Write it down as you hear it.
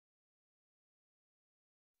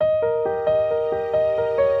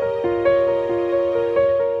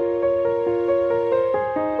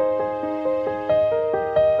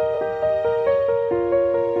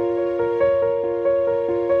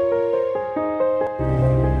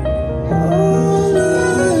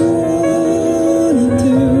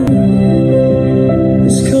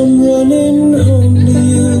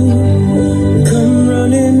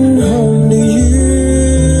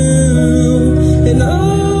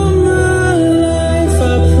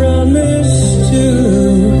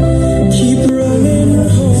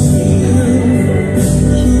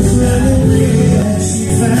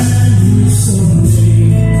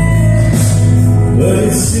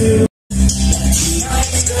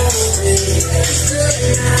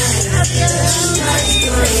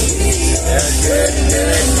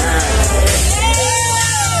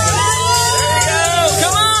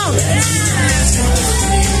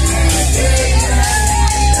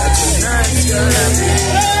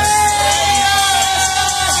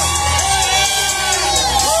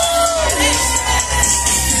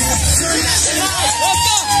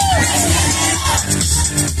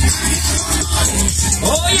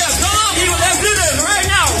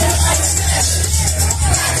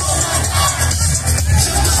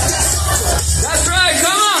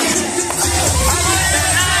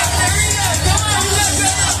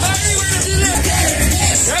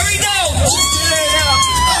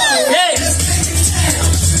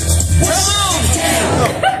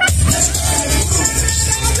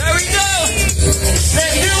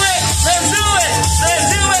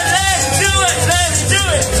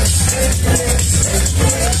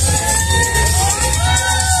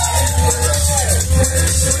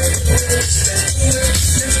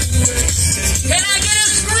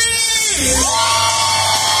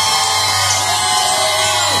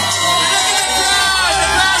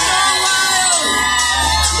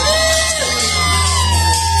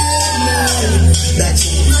Tonight's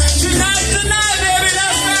the night, baby.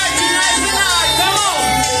 That's right. Tonight's the night. Come on.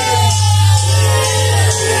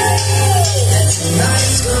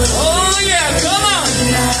 Oh, yeah. Come on.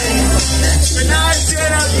 Tonight's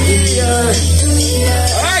gonna be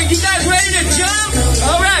all right, you guys ready to jump?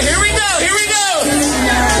 All right, here we go. Here we go.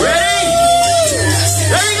 Ready?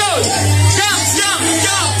 There we go. Jump, jump,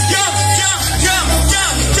 jump, jump, jump, jump,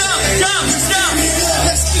 jump, jump, jump, jump.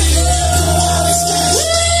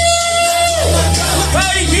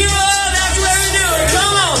 Party people, that's what we do.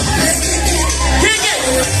 Come on. Kick it.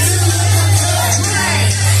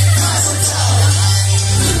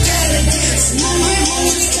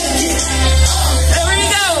 There we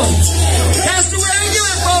go. That's the way we do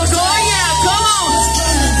it, folks. Oh, yeah. Come on.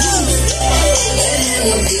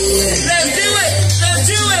 Let's do it. Let's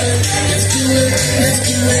do it.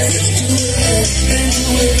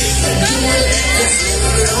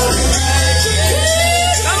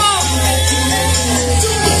 Come on.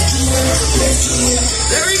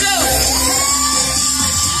 There we go.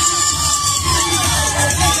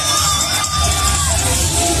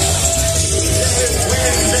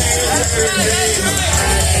 That's right.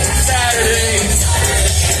 Saturday,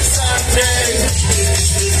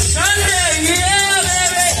 Sunday, yeah,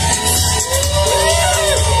 baby.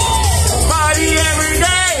 Party every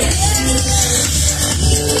day.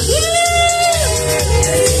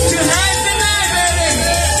 Tonight's the night, baby.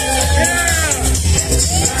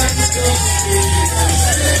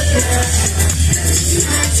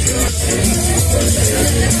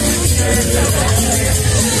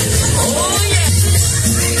 Oh, yeah.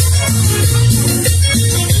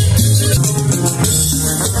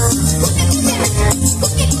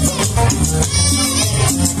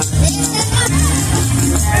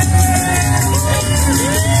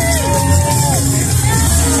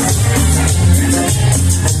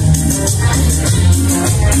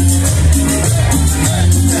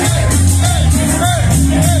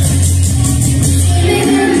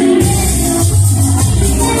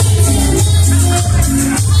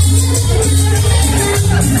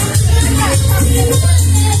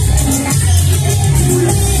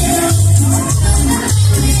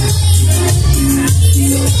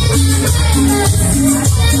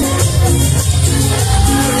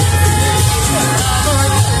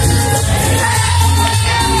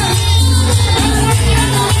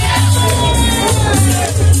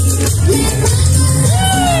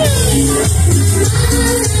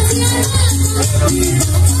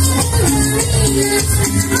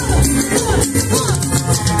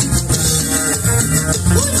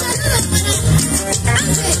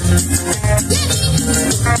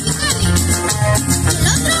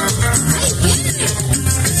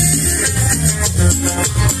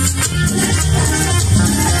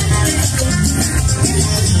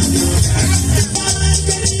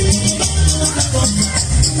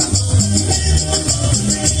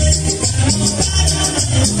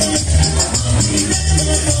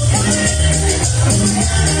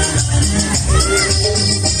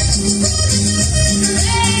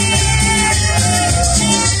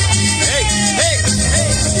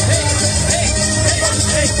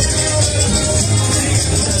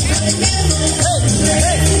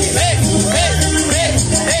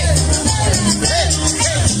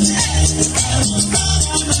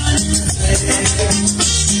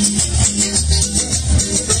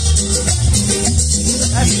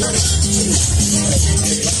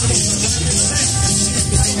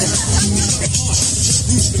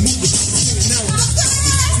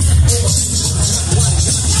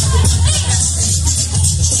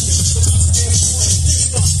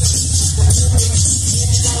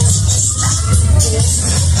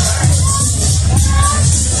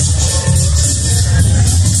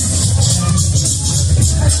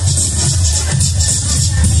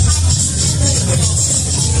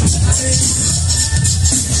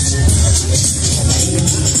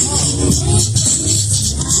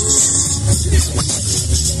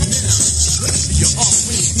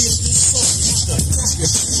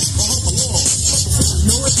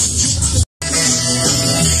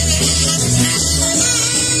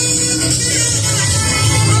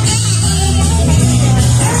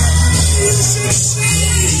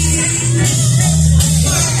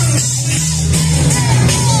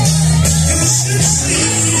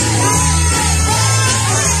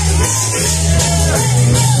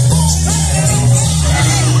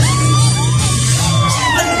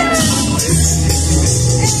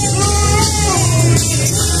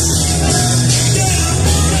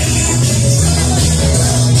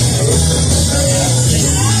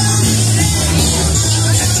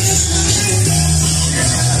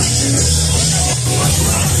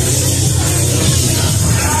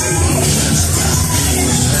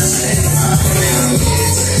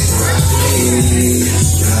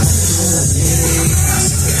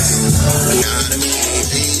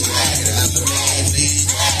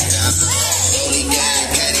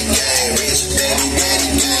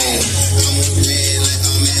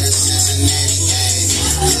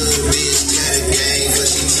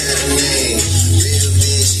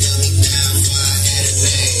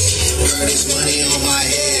 my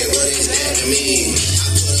head, what is that to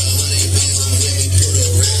me?